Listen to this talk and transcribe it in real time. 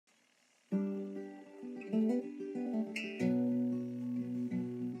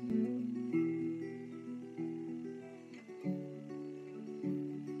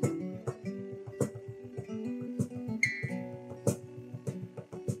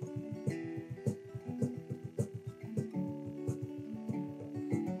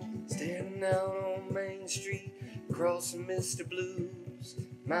Standing out on Main Street, crossing Mr. Blues,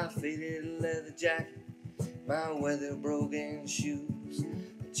 my faded leather jacket, my weather-broken shoes.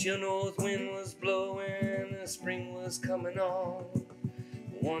 The chill north wind was blowing, the spring was coming on.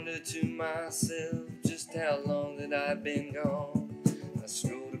 I wondered to myself just how long that I'd been gone. I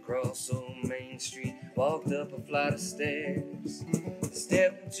strolled across old Main Street, walked up a flight of stairs,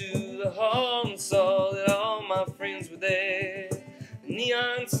 stepped into the hall and saw that all my friends were there. The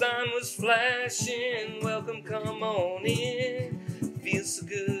neon sign was flashing, welcome, come on in. Feels so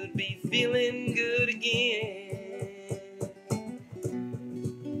good, be feeling good again.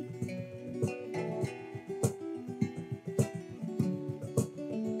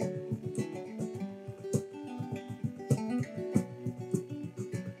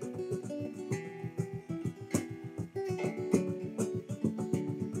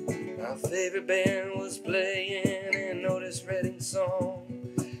 My favorite band was playing an Otis Redding song,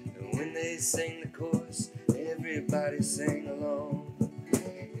 and when they sang the chorus, everybody sang along.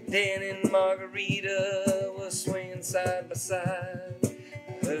 Dan and Margarita were swaying side by side.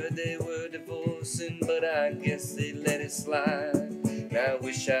 I heard they were divorcing, but I guess they let it slide. And I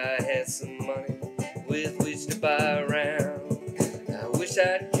wish I had some money with which to buy around. I wish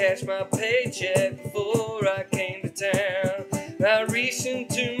I'd cash my paycheck before I came to town. I reached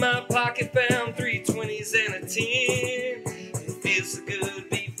into my pocket, found 3 20s and a 10. It feels so good,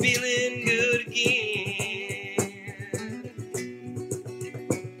 be feeling good again.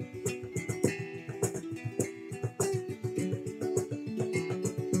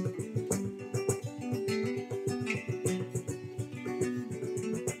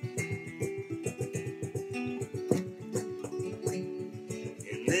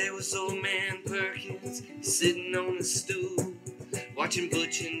 And there was old man Perkins sitting on a stool, watching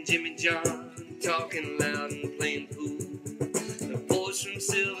Butch and Jimmy John, talking loud and playing pool. The boys from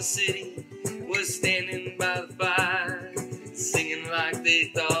Silver City were standing by the fire, singing like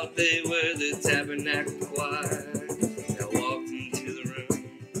they thought they were the Tabernacle Choir. I walked into the room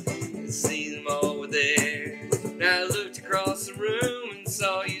and see them all were there. Now I looked across the room and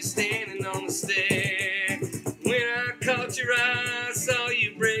saw you standing on the stair. When I caught your eye, I saw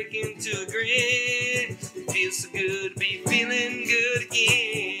you break into a grin. It feels so good, be feeling good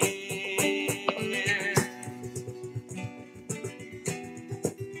again.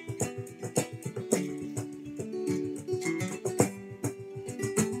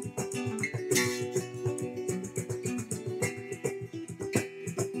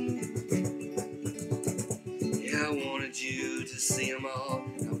 Yeah, I wanted you to see them all.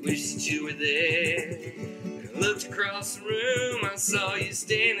 I wish that you were there. I looked across the room, I saw you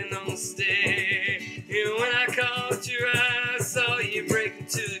standing on the stair. And when I caught your eye, I saw you break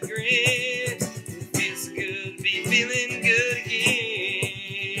into a grin. It feels so good, be feeling good again.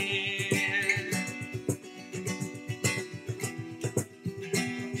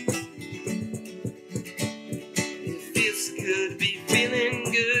 It feels so good, be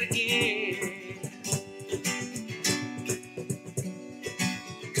feeling good again.